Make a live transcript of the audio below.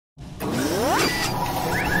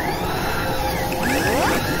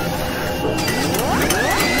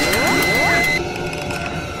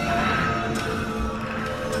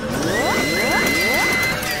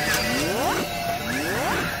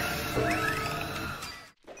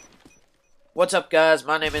What's up, guys?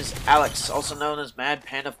 My name is Alex, also known as Mad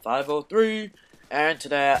Panda 503, and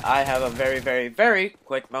today I have a very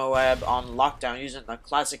quick MOAB on lockdown using the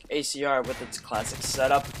classic ACR with its classic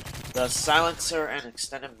setup, the silencer and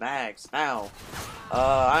extended mags. Now,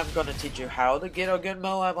 I'm going to teach you how to get a good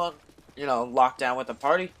MOAB on, lockdown with a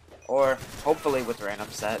party, or hopefully with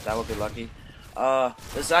randoms. That would be lucky.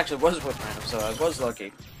 This actually was with randoms, so I was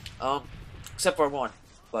lucky. Except for one.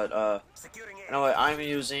 But, anyway, I'm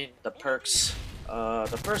using the perks.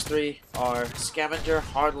 The first three are Scavenger,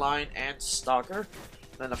 Hardline, and Stalker.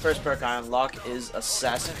 Then the first perk I unlock is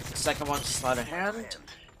Assassin. The second one, Sleight of Hand.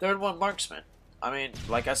 Third one, Marksman. I mean,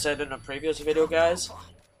 like I said in a previous video, guys,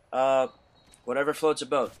 whatever floats your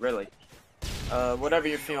boat, really. Whatever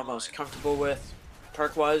you feel most comfortable with,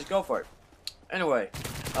 perk-wise, go for it. Anyway,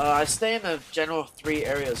 I stay in the general three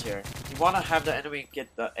areas here. You want to have the enemy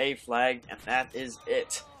get the A flag, and that is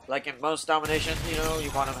it. Like in most Domination,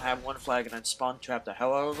 you want to have one flag and then spawn trap the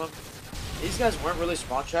hell out of them. These guys weren't really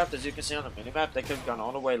spawn trapped, as you can see on the minimap. They could have gone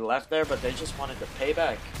all the way left there, but they just wanted to pay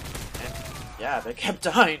back. And yeah, they kept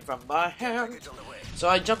dying from my hand. So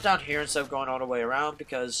I jumped down here instead of going all the way around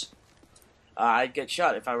because I'd get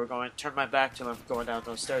shot if I were going to turn my back to them going down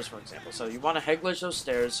those stairs, for example. So you want to head glitch those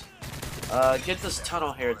stairs. Get this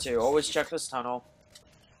tunnel here too. Always check this tunnel.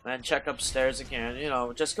 Then check upstairs again.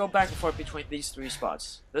 Just go back and forth between these three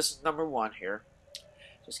spots. This is number one here.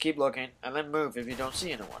 Just keep looking and then move if you don't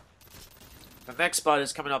see anyone. The next spot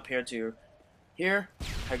is coming up here too. Here,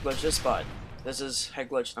 head glitch this spot. This is head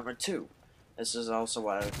glitch number 2. This is also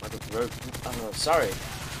what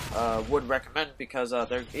I would recommend because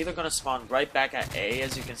they're either going to spawn right back at A,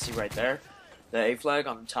 as you can see right there. The A flag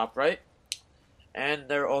on the top right. And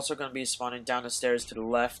they're also going to be spawning down the stairs to the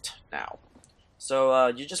left now. So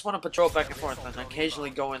you just want to patrol back and forth and occasionally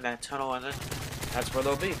go in that tunnel, and then that's where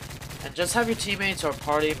they'll be. And just have your teammates or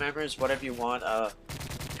party members, whatever you want,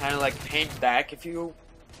 kind of like paint back if you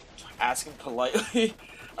ask them politely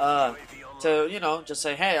to, just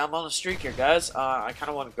say, hey, I'm on a streak here, guys. I kind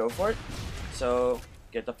of want to go for it. So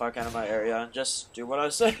get the fuck out of my area and just do what I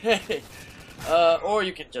say. Or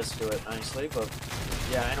you can just do it nicely, but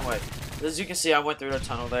yeah, anyway. As you can see, I went through the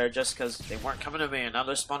tunnel there just because they weren't coming to me, and now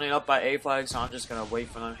they're spawning up by A flag, so I'm just going to wait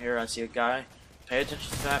for them here. I see a guy. Pay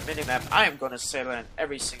attention to that minimap. I am going to say that in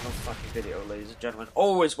every single fucking video, ladies and gentlemen.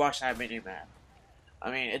 Always watch that minimap.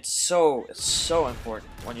 I mean, it's so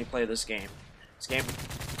important when you play this game. This game,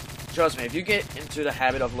 trust me, if you get into the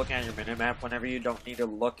habit of looking at your minimap whenever you don't need to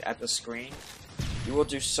look at the screen, you will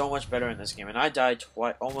do so much better in this game. And I died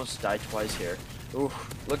almost died twice here. Ooh,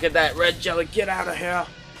 look at that red jelly. Get out of here.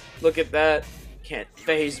 Look at that. Can't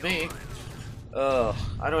phase me. I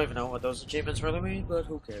don't even know what those achievements really mean, but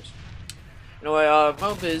who cares. Anyway,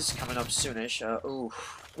 M.O.A.B is coming up soonish. Ooh,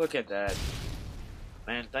 look at that.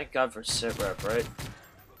 Man, thank God for sitrep, right?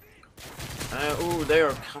 Ooh, they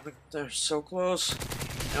are coming. They're so close.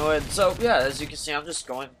 Anyway, so yeah, as you can see, I'm just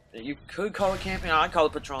going. You could call it camping. I call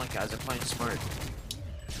it patrolling, guys. I'm playing smart.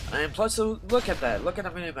 And plus, look at that. Look at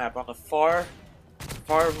the minimap on the far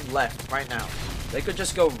left right now. They could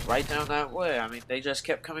just go right down that way. I mean, they just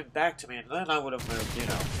kept coming back to me, and then I would have moved,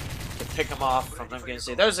 to pick them off from them getting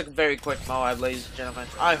saved. There's a very quick MOAB, ladies and gentlemen.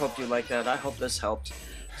 I hope you like that. I hope this helped.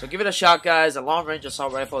 So give it a shot, guys. A long-range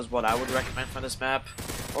assault rifle is what I would recommend for this map.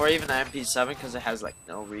 Or even the MP7, because it has, like,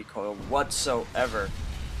 no recoil whatsoever.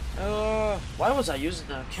 Why was I using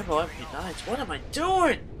the Kimbo MP9s? What am I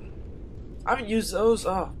doing? I haven't used those.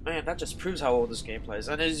 Oh, man, that just proves how old this game plays.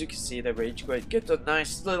 And as you can see, they rage quit. Get the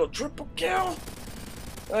nice little triple kill.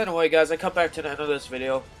 Anyway, guys, I cut back to the end of this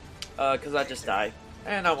video because I just died.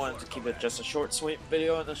 And I wanted to keep it just a short, sweet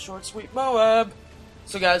video and a short, sweet MOAB.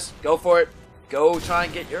 So, guys, go for it. Go try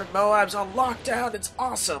and get your MOABs on lockdown. It's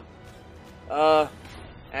awesome.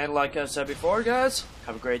 And like I said before, guys,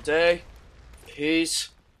 have a great day. Peace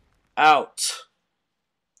out.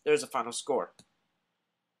 There's a final score.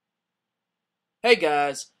 Hey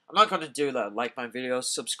guys, I'm not going to do the like my videos,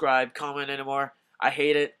 subscribe, comment anymore. I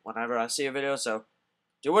hate it whenever I see a video, so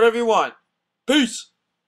do whatever you want. Peace!